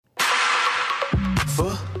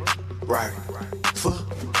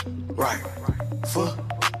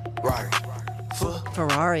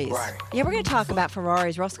Ferraris. Yeah, we're going to talk about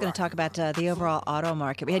Ferraris. We're also going to talk about the overall auto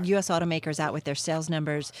market. We had U.S. automakers out with their sales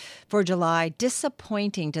numbers for July.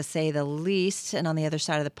 Disappointing, to say the least. And on the other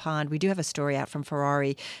side of the pond, we do have a story out from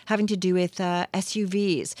Ferrari having to do with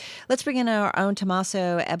SUVs. Let's bring in our own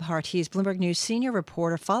Tommaso Ebhardt. He's Bloomberg News senior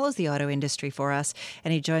reporter, follows the auto industry for us,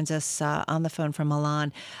 and he joins us on the phone from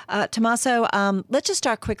Milan. Tommaso, let's just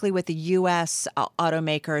start quickly with the U.S.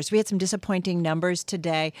 automakers. We had some disappointing numbers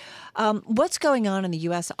today. What's going on in the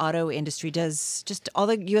U.S. auto industry? Does just all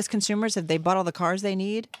the U.S. consumers, have they bought all the cars they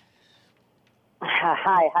need?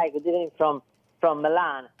 Hi, good evening from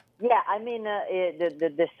Milan. Yeah, I mean,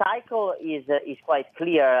 the cycle is quite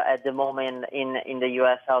clear at the moment in the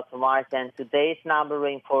U.S. auto market, and today's number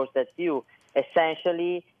reinforced that view.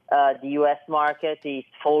 Essentially, the U.S. market is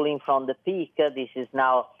falling from the peak. This is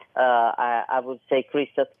now, I would say,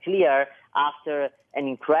 crystal clear after an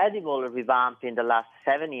incredible revamp in the last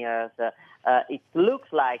 7 years. It looks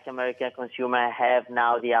like American consumers have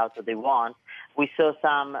now the auto they want. We saw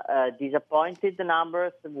some disappointed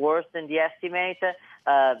numbers, worse than the estimate,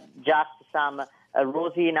 just some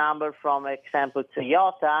rosy number from, example,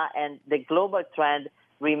 Toyota, and the global trend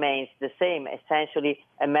remains the same. Essentially,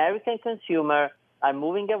 American consumers are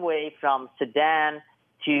moving away from sedan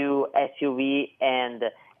to SUV and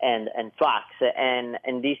trucks,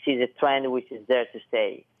 and this is a trend which is there to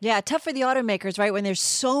stay. Yeah, tough for the automakers, right? When there's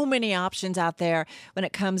so many options out there when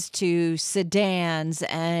it comes to sedans,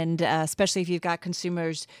 and especially if you've got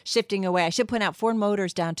consumers shifting away. I should point out Ford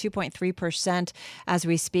Motors down 2.3% as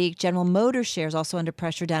we speak. General Motors shares also under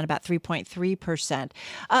pressure, down about 3.3%.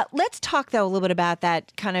 Let's talk, though, a little bit about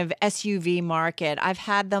that kind of SUV market. I've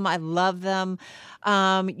had them. I love them.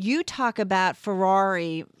 You talk about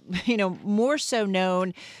Ferrari, more so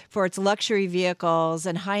known for its luxury vehicles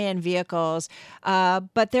and high-end vehicles,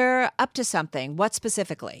 but they're up to something. What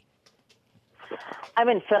specifically? I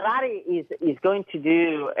mean, Ferrari is going to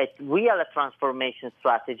do a real transformation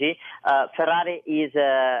strategy. Ferrari is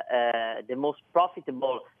the most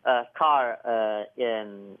profitable car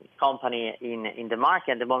company in the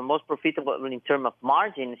market, the most profitable in terms of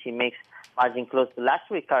margins. He makes margin close to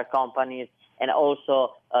luxury car companies. And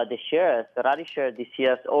also the shares, Ferrari shares this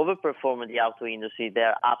year overperformed the auto industry.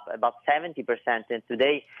 They're up about 70%. And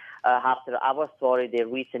today, after our story, they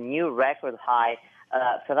reached a new record high.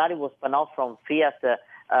 Ferrari was spun off from Fiat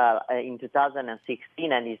in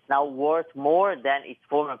 2016 and is now worth more than its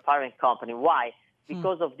former parent company. Why?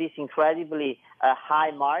 Because of these incredibly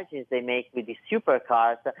high margins they make with these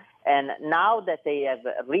supercars. And now that they have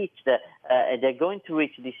reached, they're going to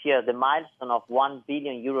reach this year the milestone of 1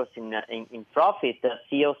 billion euros in profit.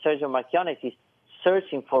 CEO Sergio Marchionne is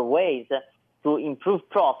searching for ways to improve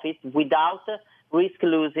profit without risk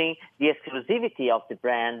losing the exclusivity of the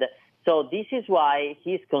brand. So this is why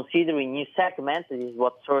he's considering new segments. This is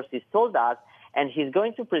what sources told us. And he's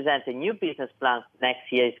going to present a new business plan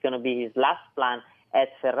next year. It's going to be his last plan at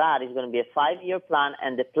Ferrari. It's going to be a 5-year plan,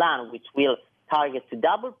 and the plan, which will target to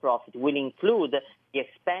double profit, will include the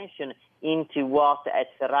expansion into what at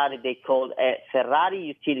Ferrari they call a Ferrari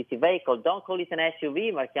utility vehicle. Don't call it an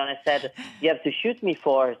SUV. Marchionne said, you have to shoot me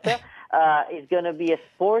for it. It's going to be a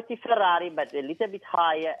sporty Ferrari, but a little bit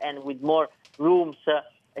higher and with more rooms,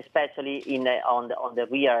 especially on the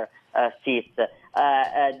rear seats.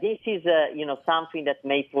 This is something that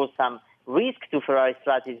may pose some risk to Ferrari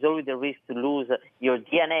strategy. It's always the risk to lose your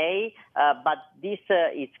DNA, but this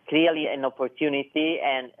is clearly an opportunity.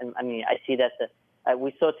 And I mean, I see that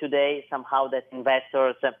we saw today somehow that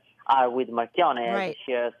investors are with Marchionne as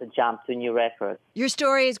shares jump to new records. Your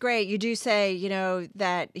story is great. You do say,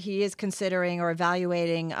 that he is considering or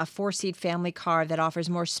evaluating a 4-seat family car that offers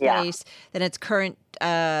more space than its current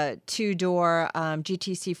 2-door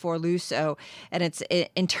GTC4 Lusso, and it's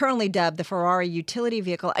internally dubbed the Ferrari utility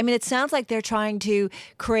vehicle. I mean, it sounds like they're trying to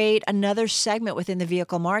create another segment within the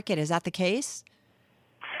vehicle market. Is that the case?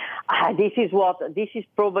 This is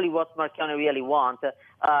probably what Marchionne really wants.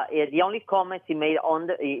 The only comment he made on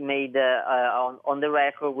the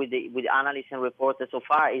record with analysts and reporters so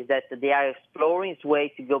far is that they are exploring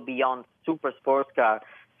ways to go beyond super sports car.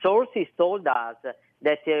 Sources told us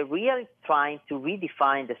that they're really trying to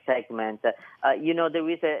redefine the segment. There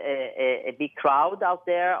is a big crowd out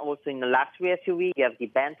there, also in the luxury SUV. You have the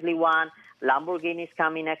Bentley one. Lamborghini is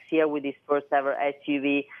coming next year with its first ever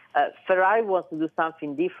SUV. Ferrari wants to do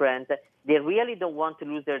something different. They really don't want to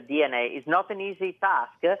lose their DNA. It's not an easy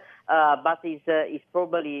task, but it's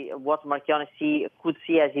probably what Marchionne could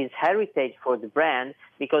see as his heritage for the brand,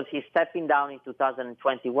 because he's stepping down in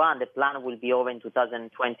 2021. The plan will be over in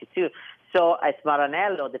 2022. So at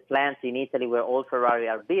Maranello, the plant in Italy where all Ferrari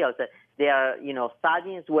are built, they are,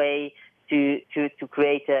 studying his way to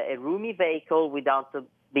create a roomy vehicle without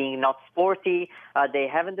being not sporty. They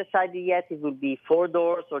haven't decided yet if it will be 4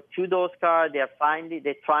 doors or 2 doors car. They're trying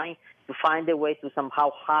to find a way to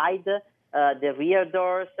somehow hide the rear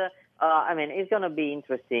doors. It's going to be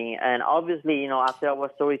interesting. And obviously, after our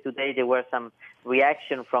story today, there were some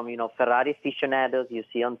reaction from, Ferrari aficionados. You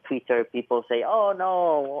see on Twitter, people say, oh,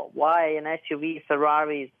 no, why an SUV,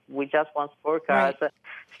 Ferrari? We just want sport cars. Right.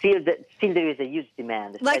 Still, there is a huge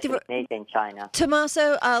demand, especially made in China.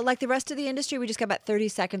 Tommaso, like the rest of the industry, we just got about 30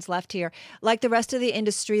 seconds left here. Like the rest of the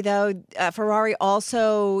industry, though, Ferrari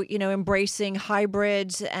also, embracing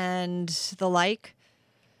hybrids and the like?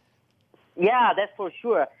 Yeah, that's for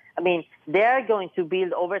sure. They're going to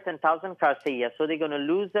build over 10,000 cars a year, so they're going to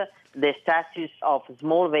lose the status of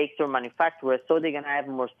small vehicle manufacturers, so they're going to have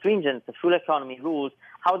more stringent fuel economy rules.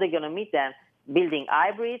 How are they going to meet them? Building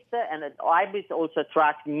hybrids, and hybrids also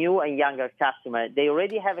attract new and younger customers. They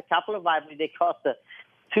already have a couple of hybrids. They cost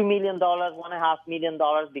 $2 million, $1.5 million,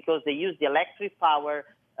 because they use the electric power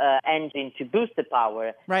engine to boost the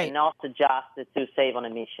power, right, and not just to save on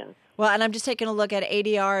emissions. Well, and I'm just taking a look at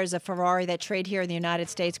ADRs of Ferrari that trade here in the United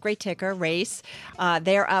States. Great ticker, race.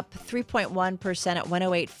 They're up 3.1% at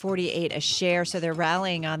 108.48 a share, so they're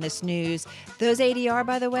rallying on this news. Those ADR,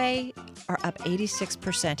 by the way, are up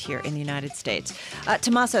 86% here in the United States.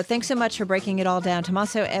 Tommaso, thanks so much for breaking it all down.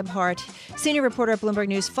 Tommaso Ebhardt, senior reporter at Bloomberg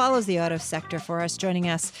News, follows the auto sector for us, joining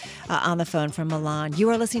us on the phone from Milan. You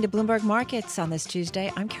are listening to Bloomberg Markets on this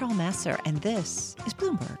Tuesday. I'm Carol Massar, and this is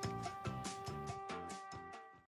Bloomberg.